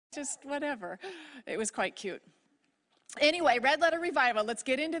just whatever. It was quite cute. Anyway, Red Letter Revival, let's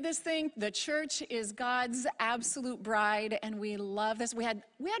get into this thing. The church is God's absolute bride, and we love this. We had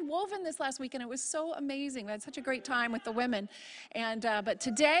woven this last week, and it was so amazing. We had such a great time with the women. And but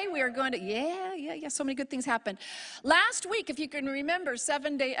today we are going to, so many good things happened. Last week, if you can remember,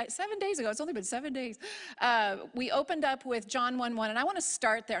 7 days ago, it's only been 7 days, we opened up with John 1:1, and I want to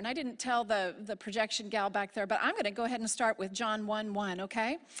start there. And I didn't tell the projection gal back there, but I'm going to go ahead and start with John 1:1,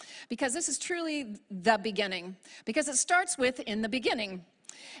 okay? Because this is truly the beginning. Because it starts with, in the beginning.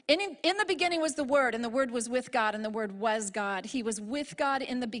 In the beginning was the Word, and the Word was with God, and the Word was God. He was with God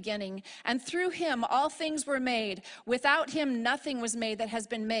in the beginning, and through him all things were made. Without him nothing was made that has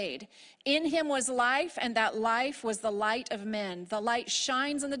been made. In him was life, and that life was the light of men. The light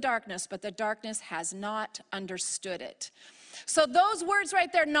shines in the darkness, but the darkness has not understood it. So those words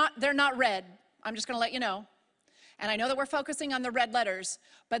right there, they're not red. I'm just going to let you know. And I know that we're focusing on the red letters,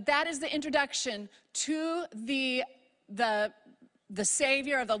 but that is the introduction to the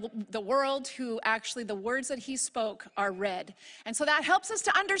Savior of the world, who actually the words that he spoke are read. And so that helps us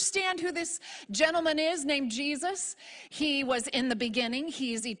to understand who this gentleman is named Jesus. He was in the beginning.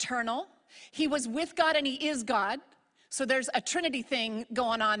 He is eternal. He was with God and he is God. So there's a Trinity thing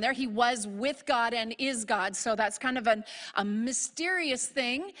going on there. He was with God and is God. So that's kind of a mysterious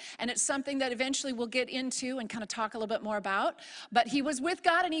thing. And it's something that eventually we'll get into and kind of talk a little bit more about. But he was with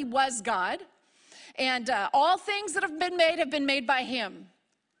God and he was God. And all things that have been made by him.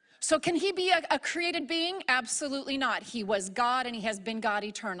 So can he be a created being? Absolutely not. He was God and he has been God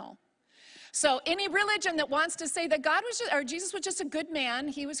eternal. So any religion that wants to say that Jesus was just a good man,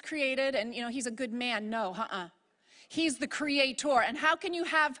 he was created and he's a good man, no, He's the creator. And how can you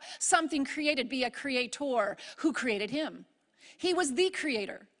have something created be a creator? Who created him? He was the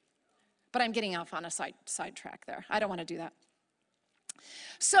creator. But I'm getting off on a sidetrack there. I don't want to do that.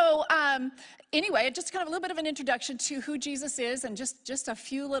 So anyway, just kind of a little bit of an introduction to who Jesus is, and just a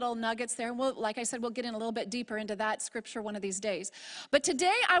few little nuggets there. Like I said, we'll get in a little bit deeper into that scripture one of these days. But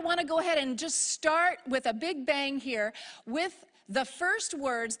today I want to go ahead and just start with a big bang here with the first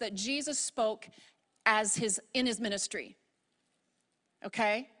words that Jesus spoke in his ministry.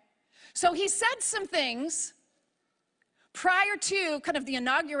 Okay? So he said some things prior to kind of the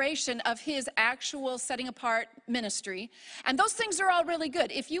inauguration of his actual setting apart ministry. And those things are all really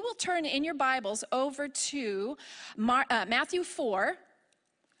good. If you will turn in your Bibles over to Matthew 4,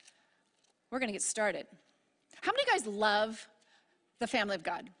 we're going to get started. How many of you guys love the family of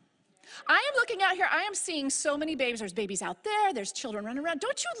God? I am looking out here. I am seeing so many babies. There's babies out there. There's children running around.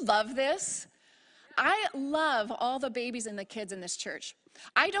 Don't you love this? I love all the babies and the kids in this church.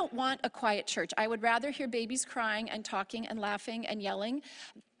 I don't want a quiet church. I would rather hear babies crying and talking and laughing and yelling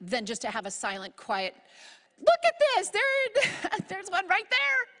than just to have a silent, quiet, look at this, there's one right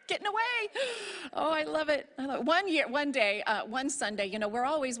there, getting away. Oh, I love it. One Sunday, we're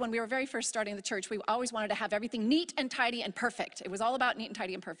always, when we were very first starting the church, we always wanted to have everything neat and tidy and perfect. It was all about neat and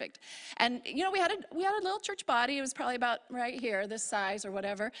tidy and perfect. And, we had a little church body. It was probably about right here, this size or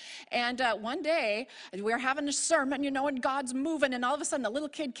whatever. And one day, we were having a sermon, and God's moving, and all of a sudden, a little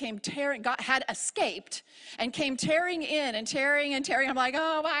kid had escaped and came tearing in and tearing and tearing. I'm like,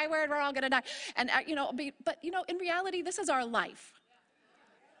 oh, my word, we're all going to die. And, but in reality, this is our life.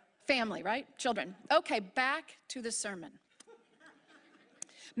 Family, right? Children. Okay, back to the sermon.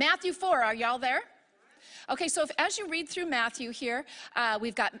 Matthew 4, are y'all there? Okay, so as you read through Matthew here,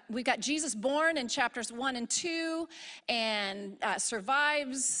 we've got Jesus born in chapters 1 and 2, and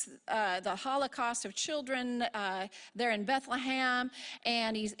survives the Holocaust of children there in Bethlehem,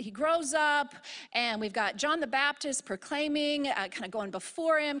 and he grows up, and we've got John the Baptist proclaiming, kind of going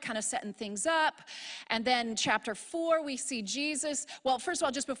before him, kind of setting things up, and then chapter 4 we see Jesus. Well, first of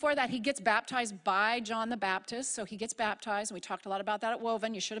all, just before that, he gets baptized by John the Baptist, so he gets baptized, and we talked a lot about that at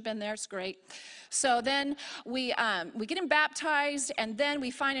Woven. You should have been there. It's great. So then we get him baptized, and then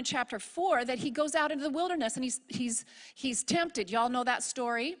we find in chapter 4 that he goes out into the wilderness, and he's tempted. Y'all know that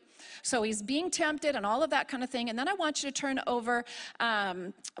story. So he's being tempted and all of that kind of thing. And then I want you to turn over.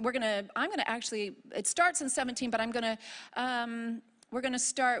 I'm gonna actually. It starts in 17, but we're gonna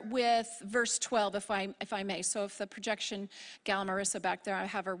start with verse 12, if I may. So if the projection gal Marissa back there, I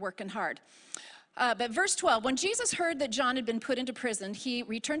have her working hard. But verse 12, when Jesus heard that John had been put into prison, he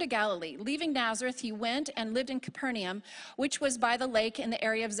returned to Galilee. Leaving Nazareth, he went and lived in Capernaum, which was by the lake in the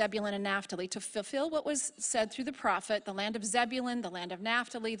area of Zebulun and Naphtali, to fulfill what was said through the prophet, the land of Zebulun, the land of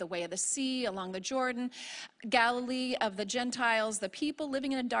Naphtali, the way of the sea, along the Jordan, Galilee of the Gentiles. The people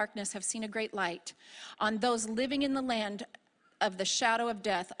living in darkness have seen a great light. On those living in the land of the shadow of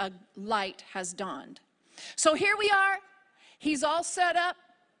death, a light has dawned. So here we are. He's all set up.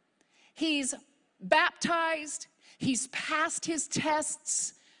 He's baptized. He's passed his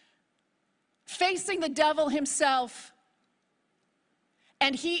tests, facing the devil himself.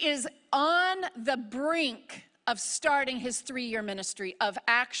 And he is on the brink of starting his 3-year ministry of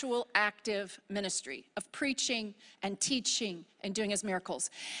actual active ministry, of preaching and teaching and doing his miracles.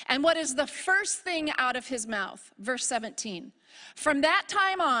 And what is the first thing out of his mouth? Verse 17. From that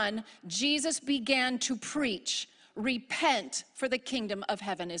time on, Jesus began to preach, repent, for the kingdom of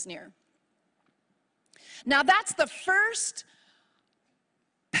heaven is near. Now that's the first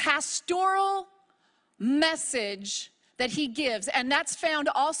pastoral message that he gives, and that's found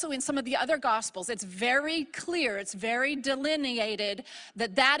also in some of the other gospels. It's very clear, it's very delineated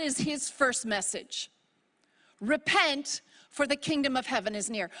that that is his first message. Repent, for the kingdom of heaven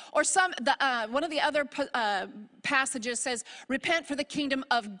is near. Or one of the other passages says, repent, for the kingdom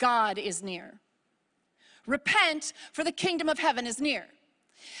of God is near. Repent, for the kingdom of heaven is near.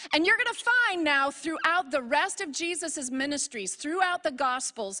 And you're going to find now throughout the rest of Jesus' ministries, throughout the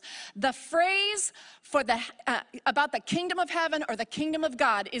Gospels, the phrase for about the kingdom of heaven or the kingdom of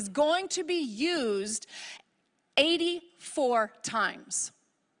God is going to be used 84 times.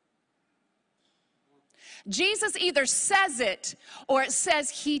 Jesus either says it or it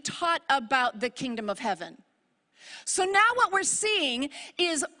says he taught about the kingdom of heaven. So now what we're seeing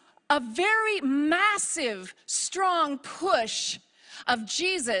is a very massive, strong push of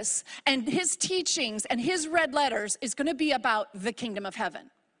Jesus and his teachings and his red letters is going to be about the kingdom of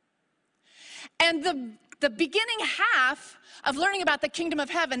heaven. And the beginning half of learning about the kingdom of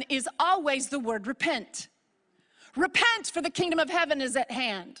heaven is always the word repent. Repent, for the kingdom of heaven is at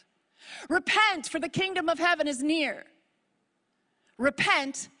hand. Repent, for the kingdom of heaven is near.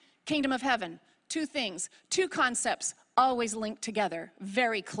 Repent, kingdom of heaven. Two things, two concepts, always linked together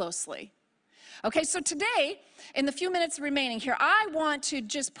very closely. Okay, so today, in the few minutes remaining here, I want to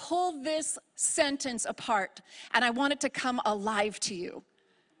just pull this sentence apart, and I want it to come alive to you.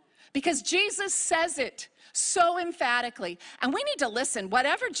 Because Jesus says it so emphatically, and we need to listen.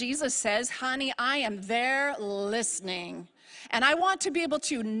 Whatever Jesus says, honey, I am there listening. And I want to be able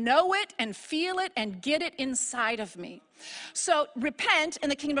to know it and feel it and get it inside of me. So repent in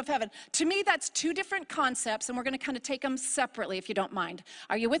the kingdom of heaven. To me, that's two different concepts, and we're going to kind of take them separately, if you don't mind.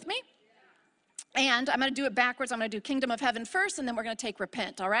 Are you with me? And I'm going to do it backwards. I'm going to do kingdom of heaven first, and then we're going to take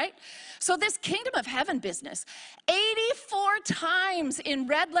repent, all right? So this kingdom of heaven business, 84 times in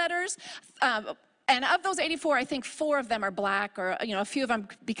red letters, and of those 84, I think 4 of them are black, or a few of them,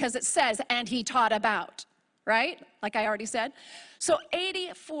 because it says, and he taught about, right? Like I already said. So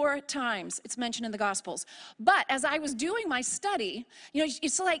 84 times it's mentioned in the Gospels. But as I was doing my study,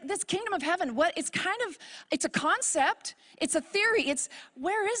 it's like this kingdom of heaven, it's a concept, it's a theory, it's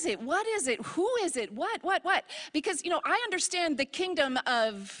where is it, what is it, who is it, what? Because, I understand the kingdom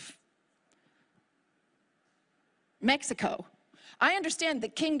of Mexico. I understand the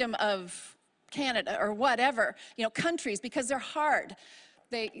kingdom of Canada or whatever, countries, because they're hard.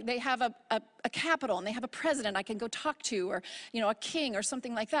 They have a capital, and they have a president I can go talk to, or a king or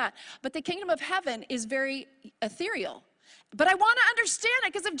something like that. But the kingdom of heaven is very ethereal. But I want to understand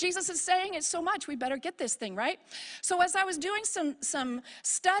it, because if Jesus is saying it so much, we better get this thing, right? So as I was doing some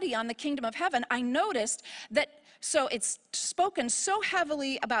study on the kingdom of heaven, I noticed that so it's spoken so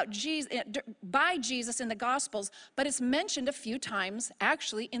heavily about by Jesus in the Gospels, but it's mentioned a few times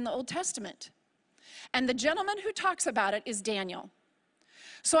actually in the Old Testament. And the gentleman who talks about it is Daniel.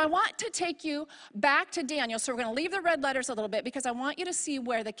 So I want to take you back to Daniel. So we're going to leave the red letters a little bit, because I want you to see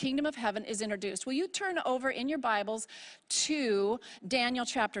where the kingdom of heaven is introduced. Will you turn over in your Bibles to Daniel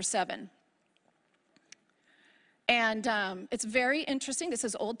chapter 7? And it's very interesting. This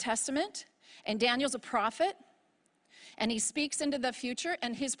is Old Testament, and Daniel's a prophet. And he speaks into the future,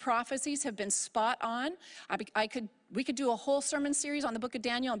 and his prophecies have been spot on. We could do a whole sermon series on the book of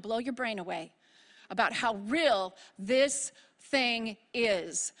Daniel and blow your brain away about how real this thing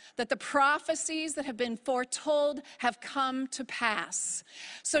is, that the prophecies that have been foretold have come to pass.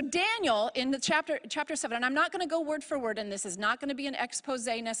 So Daniel in the chapter 7, and I'm not going to go word for word, and this is not going to be an expose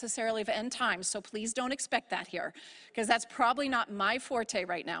necessarily of end times, so please don't expect that here, because that's probably not my forte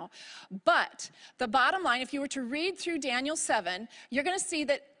right now. But the bottom line, if you were to read through Daniel 7, you're going to see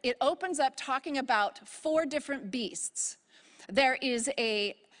that it opens up talking about 4 different beasts.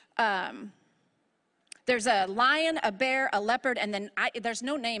 There's a lion, a bear, a leopard, and then there's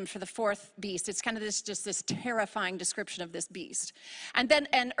no name for the 4th beast. It's kind of just this terrifying description of this beast. And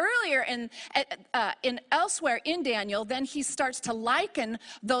earlier in elsewhere in Daniel, then he starts to liken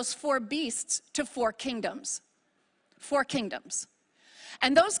those 4 beasts to 4 kingdoms. 4 kingdoms.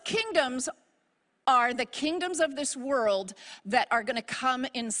 And those kingdoms are the kingdoms of this world that are going to come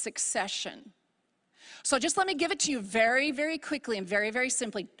in succession. So just let me give it to you very, very quickly and very, very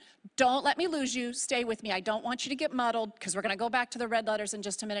simply. Don't let me lose you. Stay with me. I don't want you to get muddled because we're going to go back to the red letters in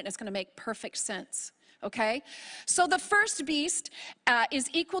just a minute, and it's going to make perfect sense. Okay? So the first beast is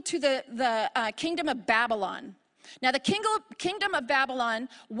equal to the kingdom of Babylon. Now, the kingdom of Babylon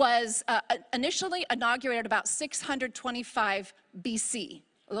was initially inaugurated about 625 BC,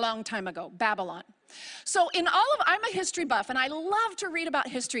 a long time ago, Babylon. So I'm a history buff, and I love to read about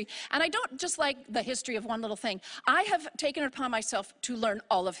history, and I don't just like the history of one little thing. I have taken it upon myself to learn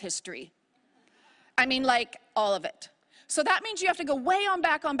all of history. I mean, like, all of it. So that means you have to go way on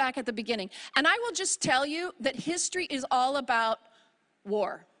back at the beginning. And I will just tell you that history is all about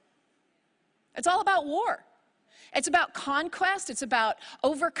war. It's all about war. It's about conquest. It's about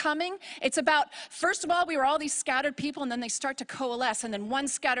overcoming. It's about, first of all, we were all these scattered people, and then they start to coalesce. And then one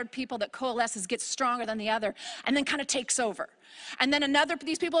scattered people that coalesces gets stronger than the other, and then kind of takes over. And then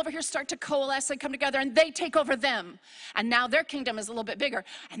these people over here start to coalesce and come together, and they take over them. And now their kingdom is a little bit bigger.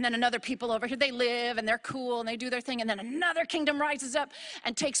 And then another people over here, they live, and they're cool, and they do their thing. And then another kingdom rises up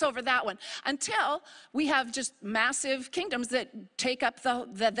and takes over that one. Until we have just massive kingdoms that take up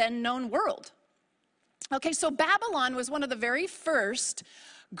the then known world. Okay, so Babylon was one of the very first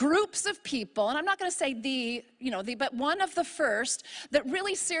groups of people, and I'm not going to say but one of the first that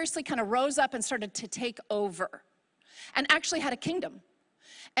really seriously kind of rose up and started to take over and actually had a kingdom.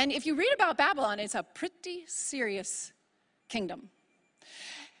 And if you read about Babylon, it's a pretty serious kingdom.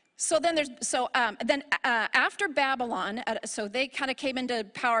 So then after Babylon, so they kind of came into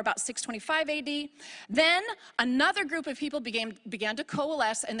power about 625 AD. Then another group of people began to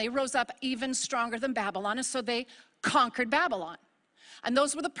coalesce, and they rose up even stronger than Babylon, and so they conquered Babylon. And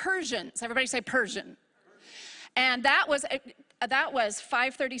those were the Persians. Everybody say Persian. And that was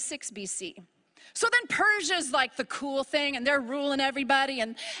 536 BC. So then Persia's like the cool thing, and they're ruling everybody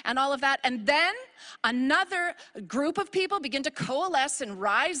and all of that. And then another group of people begin to coalesce and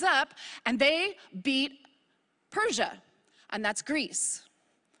rise up, and they beat Persia. And that's Greece,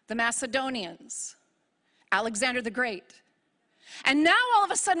 the Macedonians, Alexander the Great. And now all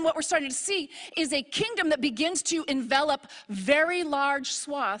of a sudden what we're starting to see is a kingdom that begins to envelop very large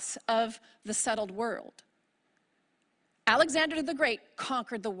swaths of the settled world. Alexander the Great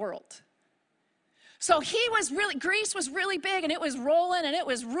conquered the world. So Greece was really big, and it was rolling, and it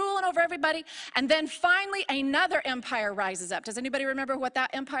was ruling over everybody. And then finally another empire rises up. Does anybody remember what that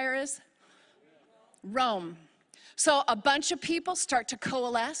empire is? Rome. So a bunch of people start to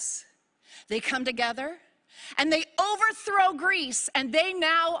coalesce. They come together, and they overthrow Greece, and they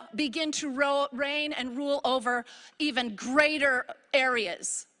now begin to reign and rule over even greater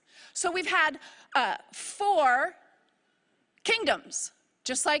areas. So we've had 4 kingdoms,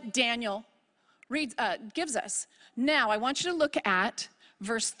 just like Daniel gives us. Now, I want you to look at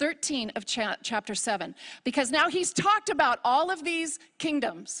verse 13 of chapter 7, because now he's talked about all of these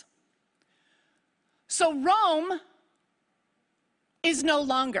kingdoms. So Rome is no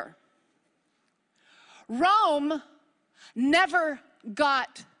longer. Rome never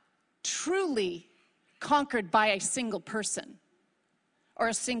got truly conquered by a single person or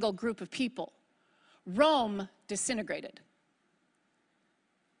a single group of people. Rome disintegrated.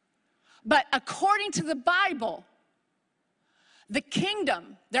 But according to the Bible,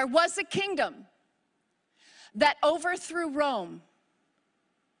 there was a kingdom that overthrew Rome.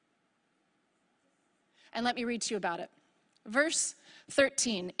 And let me read to you about it. Verse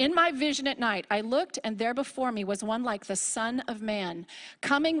 13, in my vision at night, I looked, and there before me was one like the Son of Man,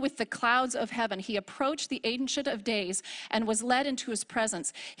 coming with the clouds of heaven. He approached the Ancient of Days and was led into his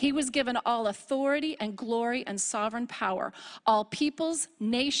presence. He was given all authority and glory and sovereign power. All peoples,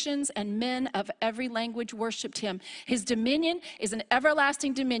 nations, and men of every language worshiped him. His dominion is an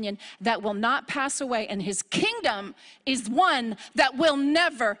everlasting dominion that will not pass away, and his kingdom is one that will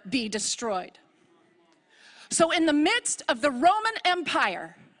never be destroyed. So in the midst of the Roman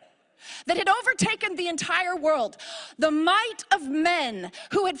Empire that had overtaken the entire world, the might of men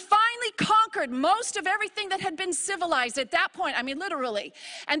who had finally conquered most of everything that had been civilized at that point, I mean literally,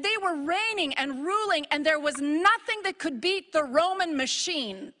 and they were reigning and ruling, and there was nothing that could beat the Roman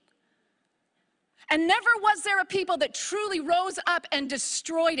machine. And never was there a people that truly rose up and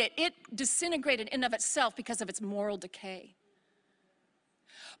destroyed it. It disintegrated in of itself because of its moral decay.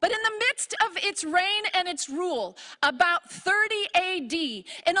 But in the midst of its reign and its rule, about 30 AD,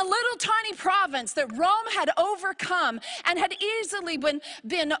 in a little tiny province that Rome had overcome and had easily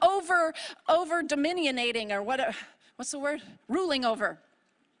been over dominionating, or what's the word? Ruling over.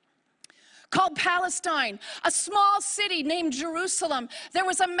 called Palestine, a small city named Jerusalem. There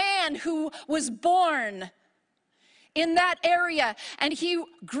was a man who was born in that area, and he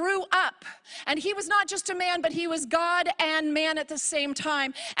grew up, and he was not just a man, but he was God and man at the same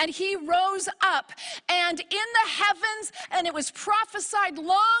time, and he rose up, and in the heavens, and it was prophesied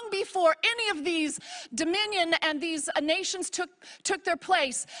long before any of these dominion and these nations took their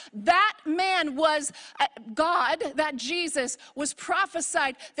place. That man was God, that Jesus was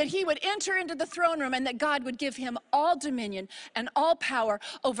prophesied that he would enter into the throne room and that God would give him all dominion and all power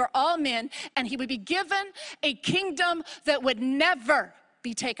over all men, and he would be given a kingdom that would never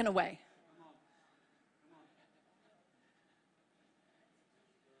be taken away.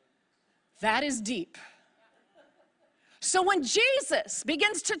 That is deep. So when Jesus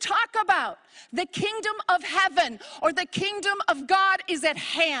begins to talk about the kingdom of heaven or the kingdom of God is at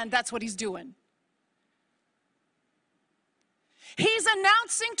hand, that's what he's doing. He's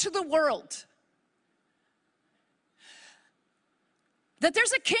announcing to the world that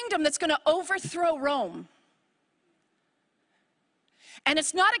there's a kingdom that's going to overthrow Rome. And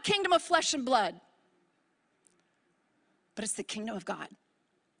it's not a kingdom of flesh and blood, but it's the kingdom of God.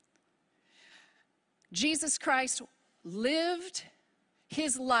 Jesus Christ lived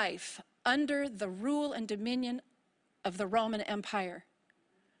his life under the rule and dominion of the Roman Empire.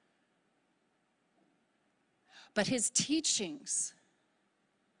 But his teachings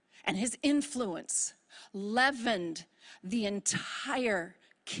and his influence leavened the entire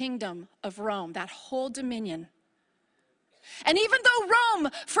kingdom of Rome, that whole dominion. And even though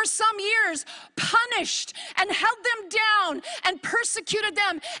Rome, for some years, punished and held them down and persecuted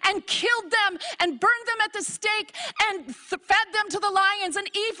them and killed them and burned them at the stake and fed them to the lions, and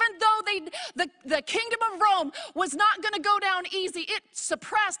even though the kingdom of Rome was not going to go down easy, it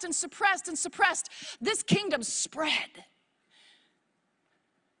suppressed and suppressed and suppressed. This kingdom spread.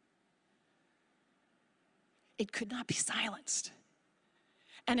 It could not be silenced.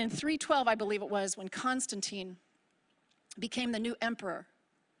 And in 312, I believe it was, when Constantine became the new emperor,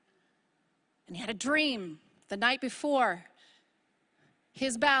 and he had a dream the night before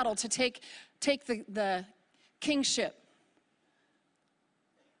his battle to take the kingship.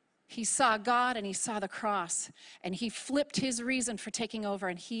 He saw God and he saw the cross, and he flipped his reason for taking over,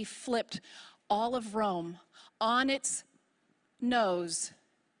 and he flipped all of Rome on its nose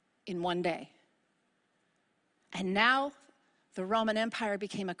in one day. And now the Roman Empire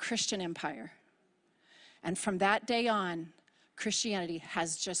became a Christian empire. And from that day on, Christianity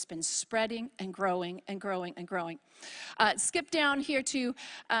has just been spreading and growing and growing and growing. Skip down here to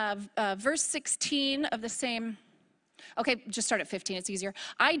verse 16 of the same. Okay, just start at 15, it's easier.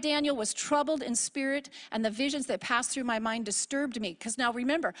 I, Daniel, was troubled in spirit, and the visions that passed through my mind disturbed me. Because now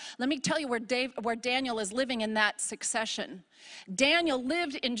remember, let me tell you where Daniel is living in that succession. Daniel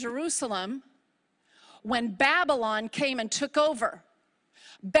lived in Jerusalem when Babylon came and took over.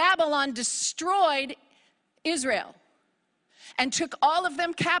 Babylon destroyed Israel and took all of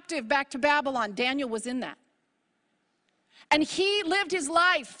them captive back to Babylon. Daniel was in that. And he lived his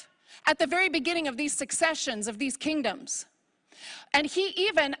life at the very beginning of these successions of these kingdoms. And he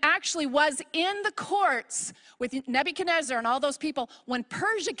even actually was in the courts with Nebuchadnezzar and all those people when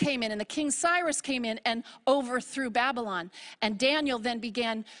Persia came in and the king Cyrus came in and overthrew Babylon. And Daniel then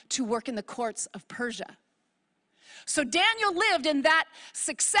began to work in the courts of Persia. So Daniel lived in that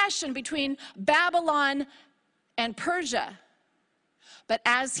succession between Babylon and Persia. But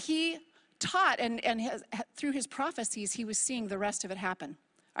as he taught and through his prophecies, he was seeing the rest of it happen.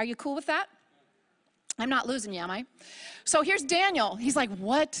 Are you cool with that? I'm not losing you, am I? So here's Daniel. He's like,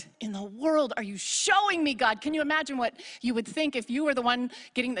 what in the world are you showing me, God? Can you imagine what you would think if you were the one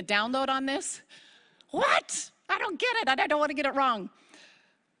getting the download on this? What? I don't get it. I don't want to get it wrong.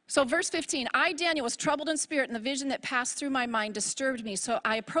 So verse 15, I, Daniel, was troubled in spirit, and the vision that passed through my mind disturbed me. So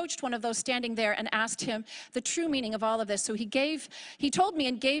I approached one of those standing there and asked him the true meaning of all of this. So he told me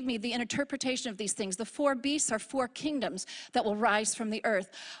and gave me the interpretation of these things. The 4 beasts are 4 kingdoms that will rise from the earth.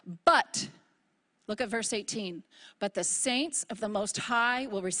 But, look at verse 18, but the saints of the Most High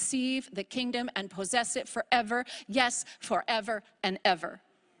will receive the kingdom and possess it forever. Yes, forever and ever.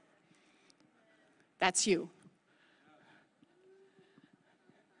 That's you.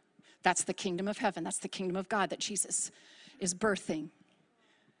 That's the kingdom of heaven. That's the kingdom of God that Jesus is birthing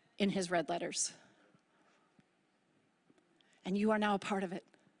in his red letters. And you are now a part of it.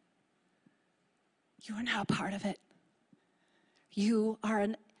 You are now a part of it. You are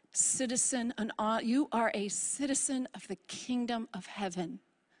a citizen of the kingdom of heaven.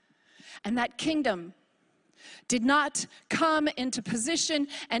 And that kingdom did not come into position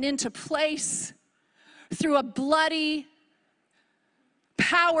and into place through a bloody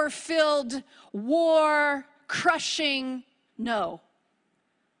power-filled, war-crushing. No.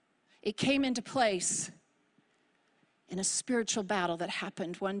 It came into place in a spiritual battle that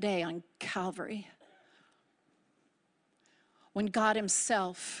happened one day on Calvary, when God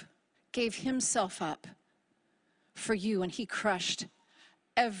himself gave himself up for you, and he crushed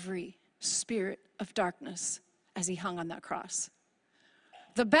every spirit of darkness as he hung on that cross.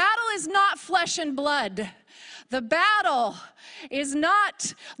 The battle is not flesh and blood. The battle is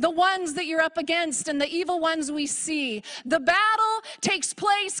not the ones that you're up against and the evil ones we see. The battle takes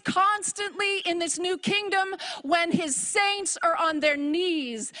place constantly in this new kingdom when his saints are on their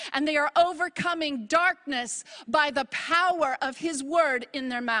knees and they are overcoming darkness by the power of his word in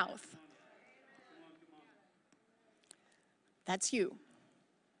their mouth. That's you.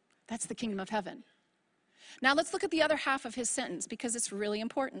 That's the kingdom of heaven. Now let's look at the other half of his sentence, because it's really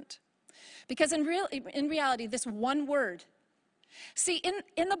important. Because in reality, this one word, see,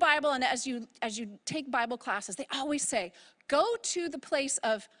 in the Bible, and as you take Bible classes, they always say, go to the place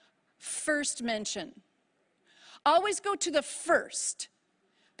of first mention. Always go to the first,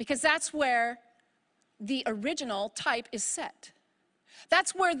 because that's where the original type is set.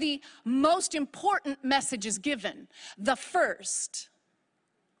 That's where the most important message is given, the first.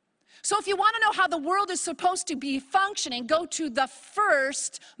 So if you want to know how the world is supposed to be functioning, go to the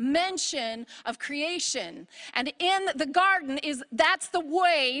first mention of creation. And in the garden, that's the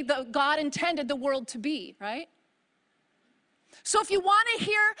way that God intended the world to be, right? So if you want to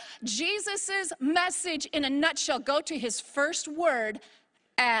hear Jesus' message in a nutshell, go to his first word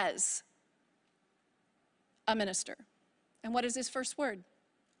as a minister. And what is his first word?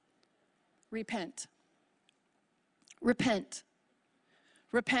 Repent. Repent.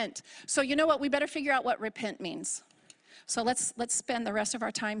 Repent. So you know what? We better figure out what repent means. So let's spend the rest of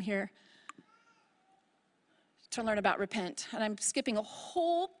our time here to learn about repent. And I'm skipping a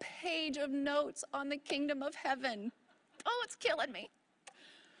whole page of notes on the kingdom of heaven. Oh, it's killing me.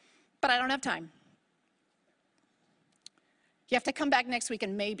 But I don't have time. You have to come back next week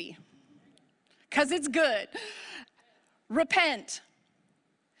and maybe, because it's good. Repent.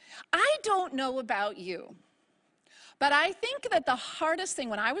 I don't know about you, but I think that the hardest thing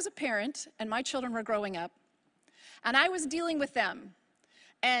when I was a parent and my children were growing up, and I was dealing with them,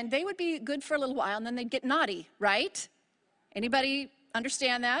 and they would be good for a little while, and then they'd get naughty, right? Anybody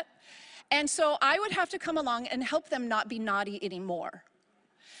understand that? And so I would have to come along and help them not be naughty anymore.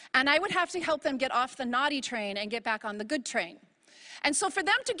 And I would have to help them get off the naughty train and get back on the good train. And so for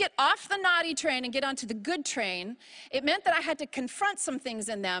them to get off the naughty train and get onto the good train, it meant that I had to confront some things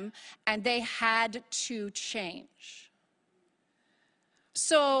in them, and they had to change.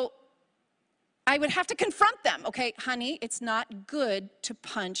 So I would have to confront them. Okay, honey, it's not good to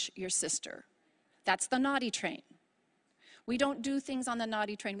punch your sister. That's the naughty train. We don't do things on the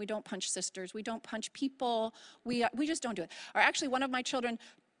naughty train. We don't punch sisters. We don't punch people. We just don't do it. Or actually, one of my children,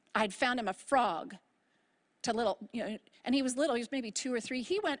 I'd found him a frog. And he was little, he was maybe 2 or 3.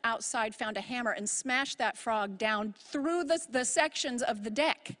 He went outside, found a hammer, and smashed that frog down through the sections of the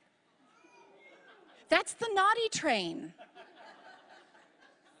deck. That's the naughty train.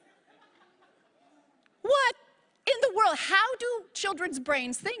 What in the world? How do children's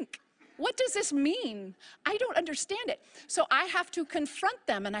brains think? What does this mean? I don't understand it. So I have to confront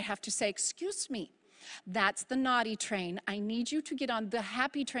them, and I have to say, excuse me, that's the naughty train. I need you to get on the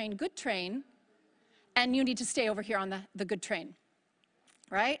happy train, good train, and you need to stay over here on the good train,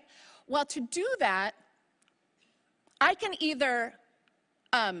 right? Well, to do that, I can either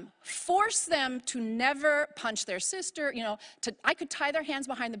force them to never punch their sister, I could tie their hands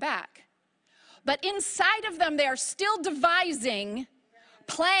behind the back. But inside of them, they are still devising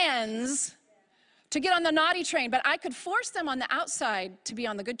plans to get on the naughty train. But I could force them on the outside to be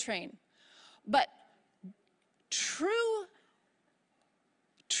on the good train. But true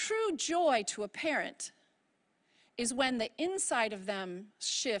joy to a parent is when the inside of them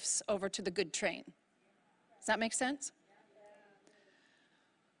shifts over to the good train. Does that make sense?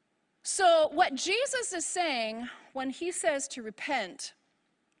 So what Jesus is saying when he says to repent,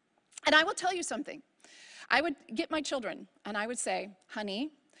 and I will tell you something. I would get my children and I would say,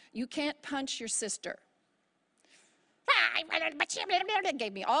 honey, you can't punch your sister.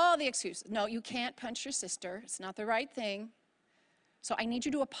 Gave me all the excuses. No, you can't punch your sister. It's not the right thing. So I need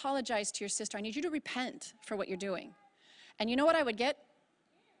you to apologize to your sister. I need you to repent for what you're doing. And you know what I would get?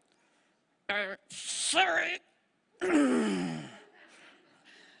 Sorry.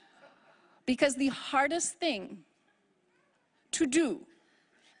 Because the hardest thing to do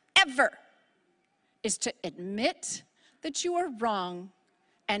ever is to admit that you are wrong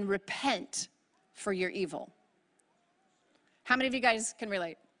and repent for your evil. How many of you guys can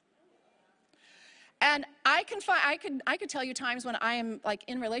relate? And I could tell you times when I am like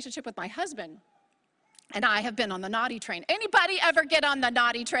in relationship with my husband and I have been on the naughty train. Anybody ever get on the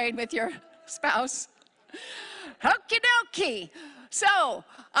naughty train with your spouse? Okie dokie. So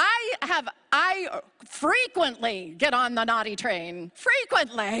I frequently get on the naughty train.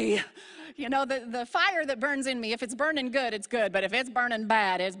 Frequently. You know, the fire that burns in me, if it's burning good, it's good. But if it's burning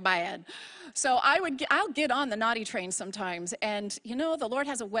bad, it's bad. So I'll get on the naughty train sometimes. And, you know, the Lord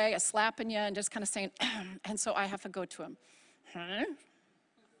has a way of slapping you and just kind of saying, and so I have to go to him. And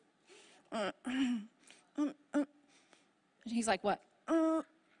he's like, what?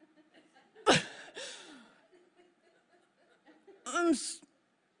 I'm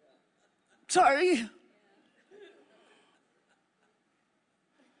sorry.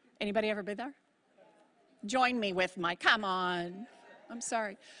 Anybody ever been there? Join me with my, come on. I'm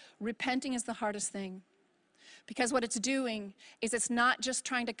sorry. Repenting is the hardest thing. Because what it's doing is it's not just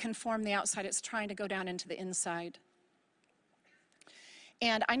trying to conform the outside, it's trying to go down into the inside.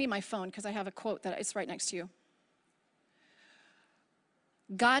 And I need my phone because I have a quote that is right next to you.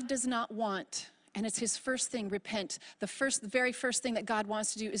 God does not want, and it's his first thing, repent. The very first thing that God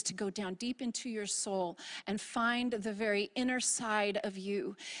wants to do is to go down deep into your soul and find the very inner side of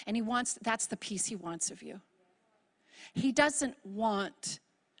you. And that's the peace he wants of you. He doesn't want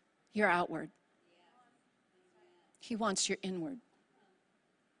your outward. He wants your inward.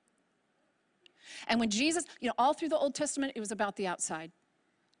 And when Jesus, all through the Old Testament, it was about the outside.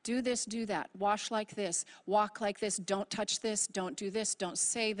 Do this, do that. Wash like this. Walk like this. Don't touch this. Don't do this. Don't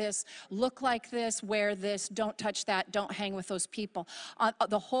say this. Look like this. Wear this. Don't touch that. Don't hang with those people.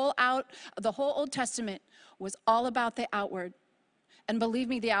 The whole Old Testament was all about the outward. And believe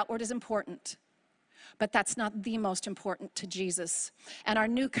me, the outward is important. But that's not the most important to Jesus. And our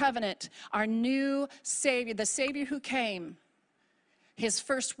new covenant, our new Savior, the Savior who came, his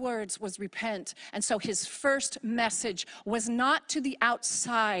first words was repent. And so his first message was not to the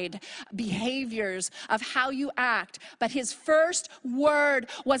outside behaviors of how you act, but his first word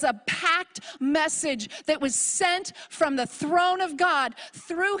was a packed message that was sent from the throne of God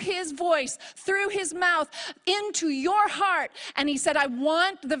through his voice, through his mouth, into your heart. And he said, I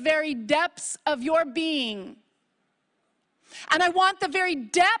want the very depths of your being. And I want the very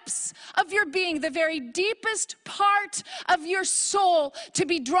depths of your being, the very deepest part of your soul to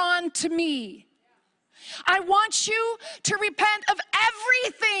be drawn to me. I want you to repent of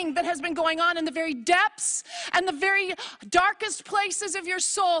everything that has been going on in the very depths and the very darkest places of your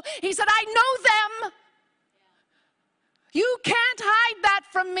soul. He said, I know them. You can't hide that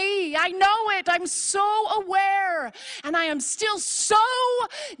from me. I know it. I'm so aware. And I am still so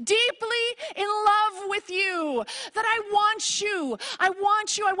deeply in love with you that I want you. I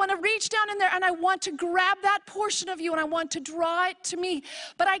want you. I want to reach down in there and I want to grab that portion of you and I want to draw it to me.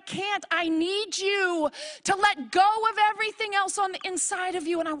 But I can't. I need you to let go of everything else on the inside of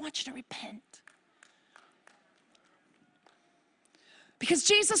you and I want you to repent. Because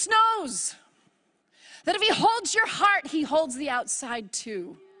Jesus knows that if he holds your heart, he holds the outside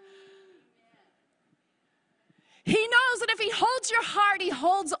too. He knows that if he holds your heart, he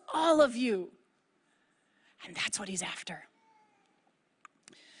holds all of you. And that's what he's after.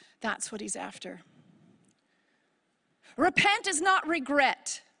 That's what he's after. Repent is not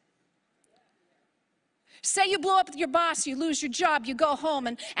regret. Say you blow up with your boss, you lose your job, you go home,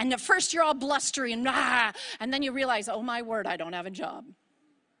 and at first you're all blustery and then you realize, oh my word, I don't have a job.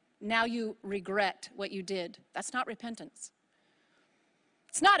 Now you regret what you did. That's not repentance.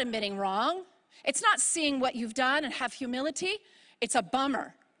 It's not admitting wrong. It's not seeing what you've done and have humility. It's a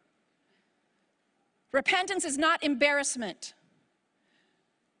bummer. Repentance is not embarrassment.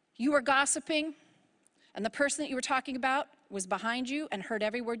 You were gossiping, and the person that you were talking about was behind you and heard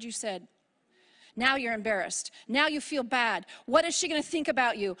every word you said. Now you're embarrassed. Now you feel bad. What is she going to think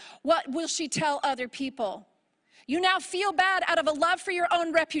about you? What will she tell other people? You now feel bad out of a love for your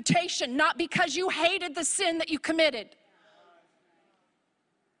own reputation, not because you hated the sin that you committed.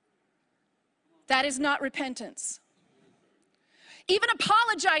 That is not repentance. Even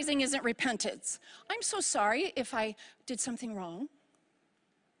apologizing isn't repentance. I'm so sorry if I did something wrong.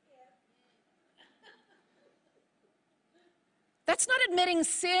 That's not admitting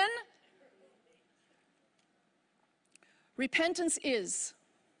sin. Repentance is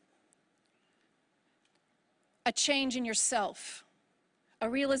a change in yourself, a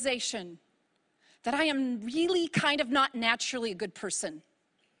realization that I am really kind of not naturally a good person.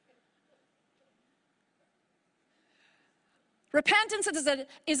 Repentance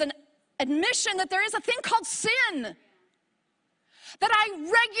is an admission that there is a thing called sin that I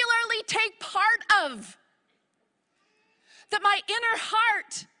regularly take part of, that my inner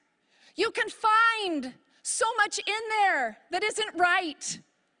heart, you can find so much in there that isn't right.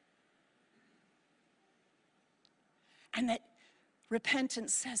 And that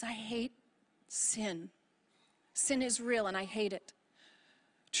repentance says, I hate sin. Sin is real and I hate it.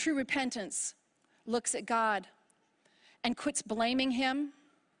 True repentance looks at God and quits blaming him,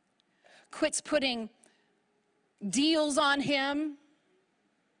 quits putting deals on him,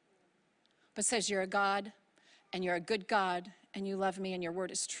 but says, you're a God and you're a good God and you love me and your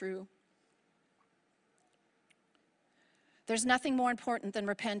word is true. There's nothing more important than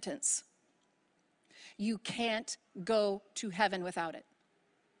repentance. You can't go to heaven without it.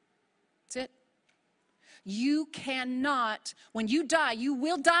 That's it. You cannot, when you die, you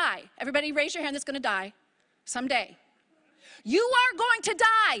will die. Everybody raise your hand that's going to die someday. You are going to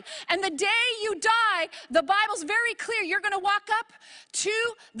die. And the day you die, the Bible's very clear. You're going to walk up to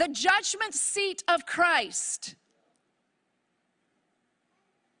the judgment seat of Christ.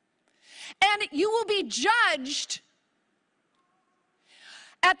 And you will be judged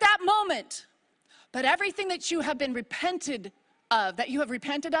at that moment. But everything that you have been repented of, that you have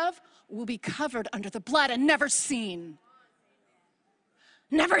repented of, will be covered under the blood and never seen.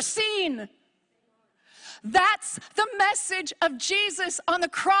 Never seen. That's the message of Jesus on the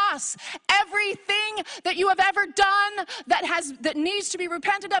cross. Everything that you have ever done that needs to be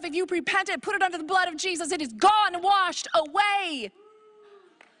repented of, if you repented, put it under the blood of Jesus, it is gone, washed away.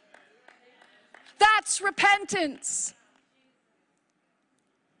 That's repentance.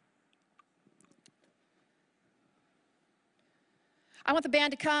 I want the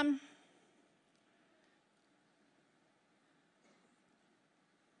band to come.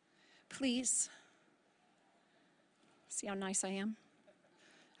 Please. See how nice I am?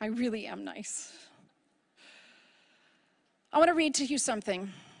 I really am nice. I want to read to you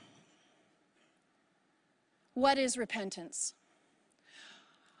something. What is repentance?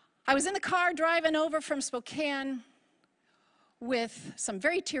 I was in the car driving over from Spokane with some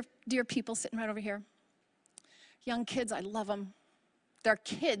very dear people sitting right over here. Young kids, I love them. They're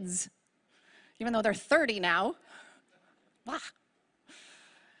kids, even though they're 30 now. Wow.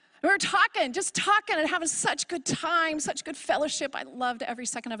 We were just talking and having such good time, such good fellowship. I loved every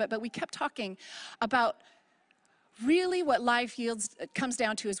second of it, but we kept talking about really what life comes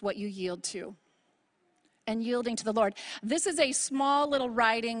down to is what you yield to, and yielding to the Lord. This is a small little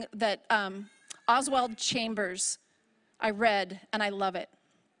writing that Oswald Chambers, I read, and I love it.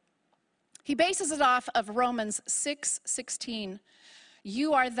 He bases it off of Romans 6:16.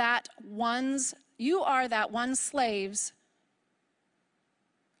 You are that one slaves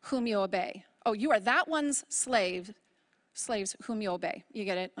whom you obey. Oh, you are that one's slaves whom you obey. You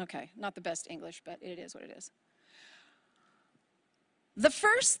get it? Okay, not the best English, but it is what it is. The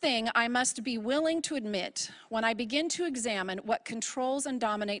first thing I must be willing to admit when I begin to examine what controls and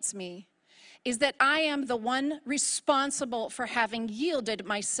dominates me is that I am the one responsible for having yielded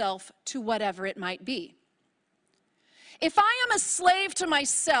myself to whatever it might be. If I am a slave to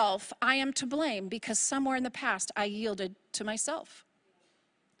myself, I am to blame because somewhere in the past I yielded to myself.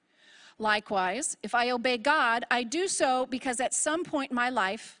 Likewise, if I obey God, I do so because at some point in my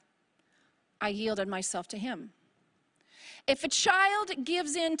life, I yielded myself to him. If a child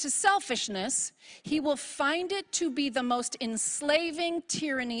gives in to selfishness, he will find it to be the most enslaving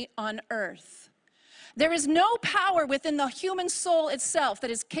tyranny on earth. There is no power within the human soul itself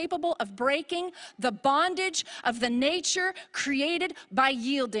that is capable of breaking the bondage of the nature created by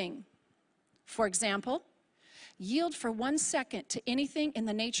yielding. For example, yield for 1 second to anything in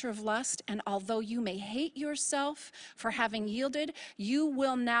the nature of lust, and although you may hate yourself for having yielded, you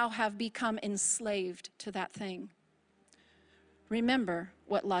will now have become enslaved to that thing. Remember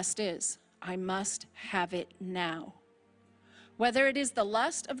what lust is. I must have it now. Whether it is the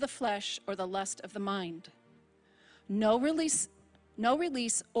lust of the flesh or the lust of the mind. No release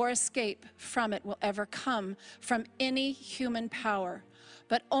or escape from it will ever come from any human power,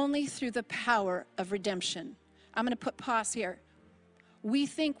 but only through the power of redemption. I'm going to put pause here. We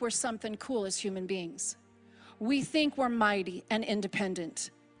think we're something cool as human beings. We think we're mighty and independent,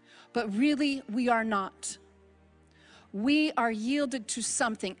 but really we are not. We are yielded to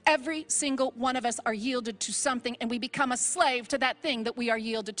something. Every single one of us are yielded to something, and we become a slave to that thing that we are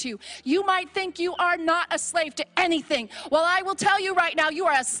yielded to. You might think you are not a slave to anything. Well, I will tell you right now, you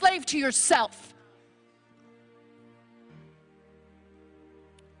are a slave to yourself.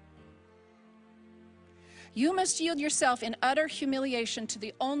 You must yield yourself in utter humiliation to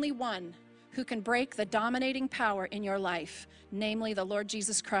the only one who can break the dominating power in your life, namely the Lord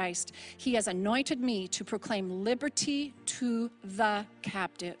Jesus Christ. He has anointed me to proclaim liberty to the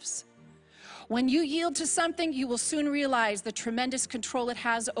captives. When you yield to something, you will soon realize the tremendous control it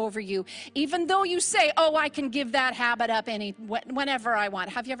has over you. Even though you say, oh, I can give that habit up whenever I want.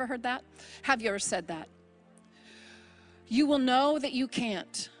 Have you ever heard that? Have you ever said that? You will know that you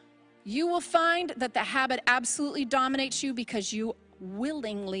can't. You will find that the habit absolutely dominates you because you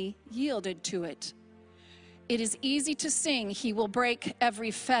willingly yielded to it. It is easy to sing, he will break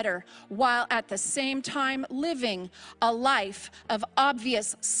every fetter, while at the same time living a life of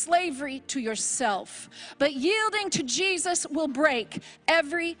obvious slavery to yourself. But yielding to Jesus will break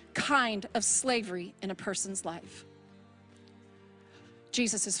every kind of slavery in a person's life.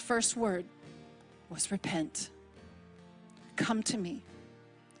 Jesus' first word was repent. Come to me.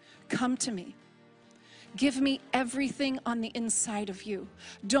 Come to me. Give me everything on the inside of you.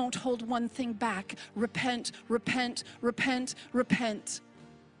 Don't hold one thing back. Repent, repent, repent, repent.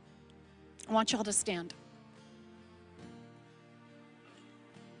 I want y'all to stand.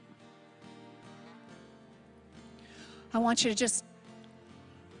 I want you to just,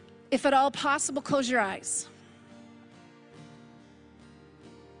 if at all possible, close your eyes.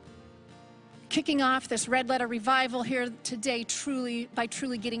 Kicking off this red letter revival here today by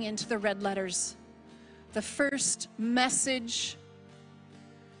truly getting into the red letters. The first message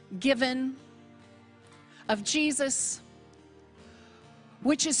given of Jesus,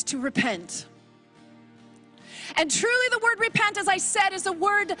 which is to repent. And truly the word repent, as I said, is a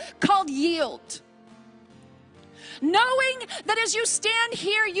word called yield. Knowing that as you stand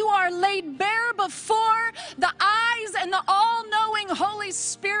here, you are laid bare before the eyes and the all-knowing Holy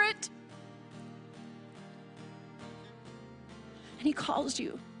Spirit. And he calls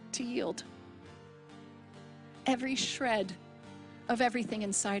you to yield. Every shred of everything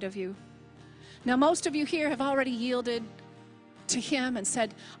inside of you. Now, most of you here have already yielded to him and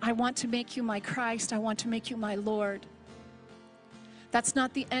said, I want to make you my Christ. I want to make you my Lord. That's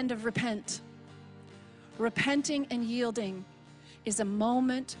not the end of repent. Repenting and yielding is a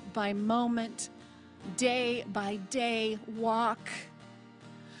moment by moment, day by day walk.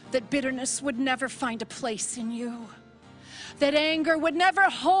 That bitterness would never find a place in you. That anger would never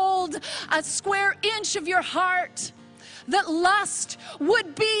hold a square inch of your heart. That lust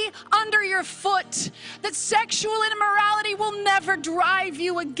would be under your foot. That sexual immorality will never drive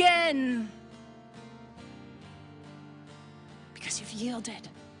you again. Because you've yielded.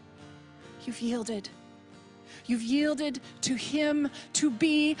 You've yielded. You've yielded to him to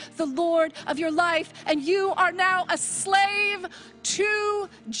be the Lord of your life. And you are now a slave to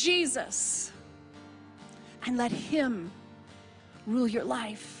Jesus. And let him rule your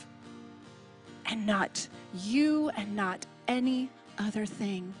life, and not you and not any other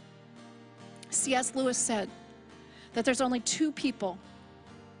thing. C.S. Lewis said that there's only two people.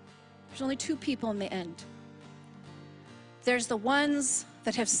 There's only two people in the end. There's the ones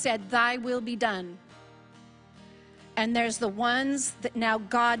that have said, thy will be done. And there's the ones that now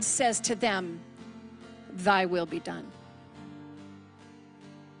God says to them, thy will be done.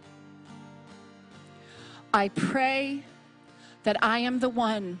 I pray that I am the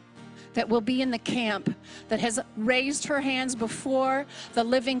one that will be in the camp that has raised her hands before the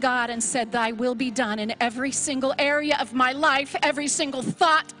living God and said, thy will be done in every single area of my life, every single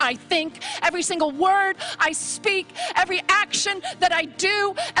thought I think, every single word I speak, every action that I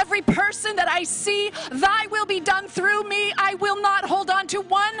do, every person that I see, thy will be done through me. I will not hold on to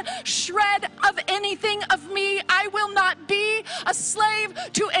one shred of anything of me. I will not be a slave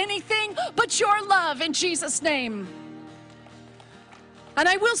to anything but your love in Jesus' name. And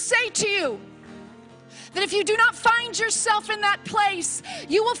I will say to you that if you do not find yourself in that place,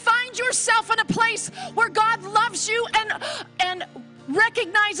 you will find yourself in a place where God loves you and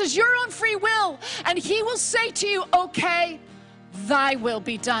recognizes your own free will. And he will say to you, okay, thy will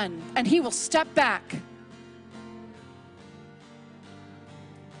be done. And he will step back.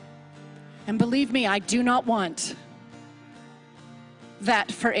 And believe me, I do not want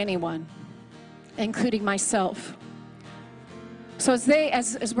that for anyone, including myself. So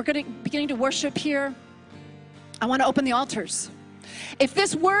as we're beginning to worship here, I want to open the altars. If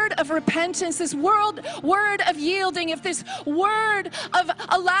this word of repentance, this word of yielding, if this word of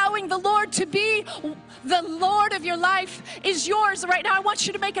allowing the Lord to be the Lord of your life is yours right now, I want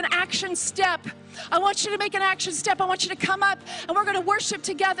you to make an action step. I want you to make an action step. I want you to come up and we're going to worship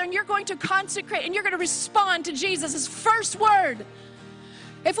together and you're going to consecrate and you're going to respond to Jesus' first word.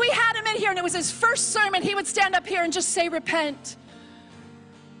 If we had him in here and it was his first sermon, he would stand up here and just say, repent.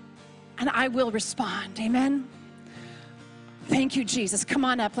 And I will respond. Amen. Thank you, Jesus. Come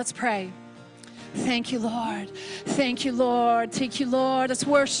on up. Let's pray. Thank you, Lord. Thank you, Lord. Thank you, Lord. Let's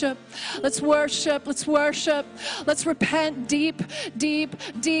worship. Let's worship. Let's worship. Let's repent deep, deep,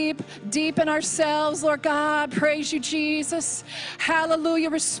 deep, deep in ourselves, Lord God. Praise you, Jesus. Hallelujah.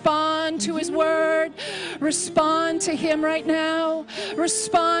 Respond to his word. Respond to him right now.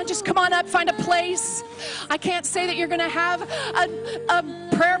 Respond. Just come on up. Find a place. I can't say that you're going to have a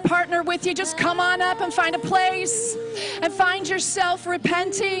prayer partner with you. Just come on up and find a place and find yourself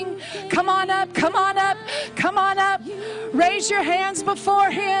repenting. Come on up, come on up, come on up. Raise your hands before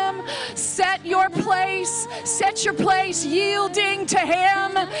him. Set your place, yielding to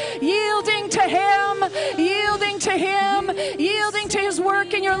him, yielding to him, yielding to him, yielding to his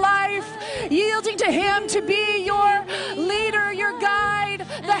work in your life, yielding to him to be your leader, your guide,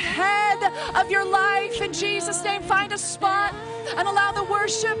 the head of your life. In Jesus' name, find a spot and allow the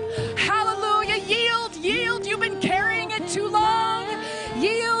worship. Hallelujah. Yield, yield. You've been carrying it too long.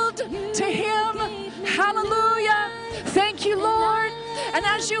 Yield to him. Hallelujah. Thank you, Lord. And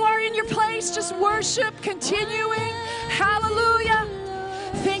as you are in your place, just worship, continuing. Hallelujah.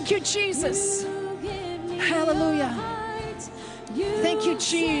 Thank you, Jesus. Hallelujah. Thank you,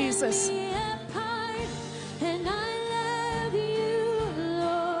 Jesus.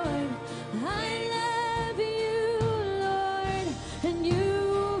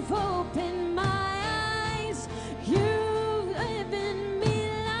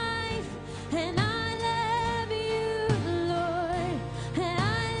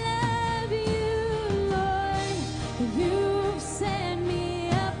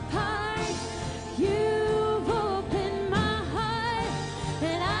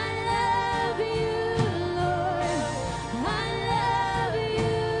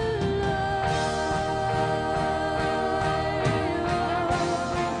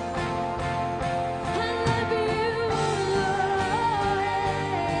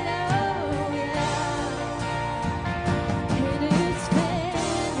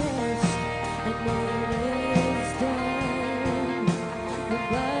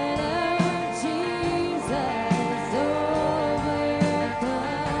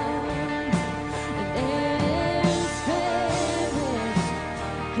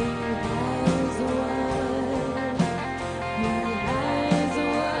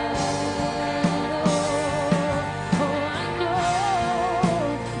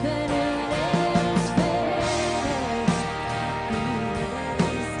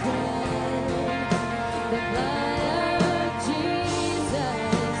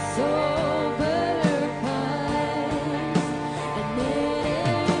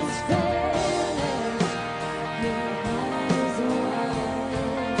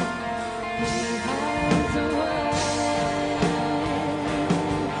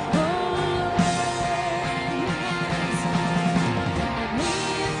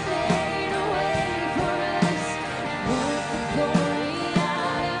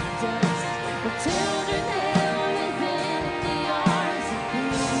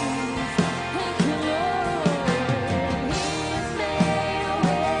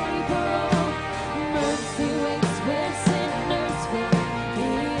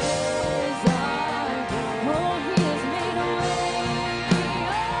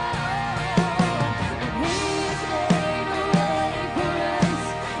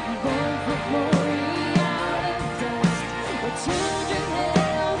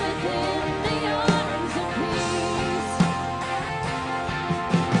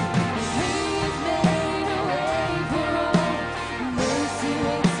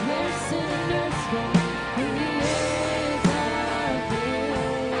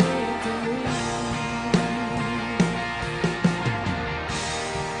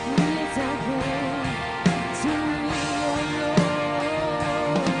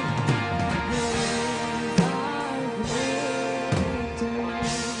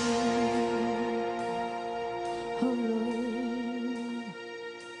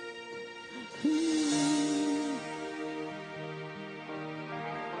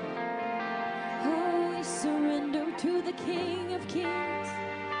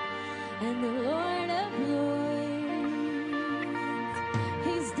 And the Lord of Lords,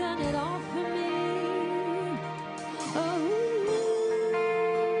 he's done it all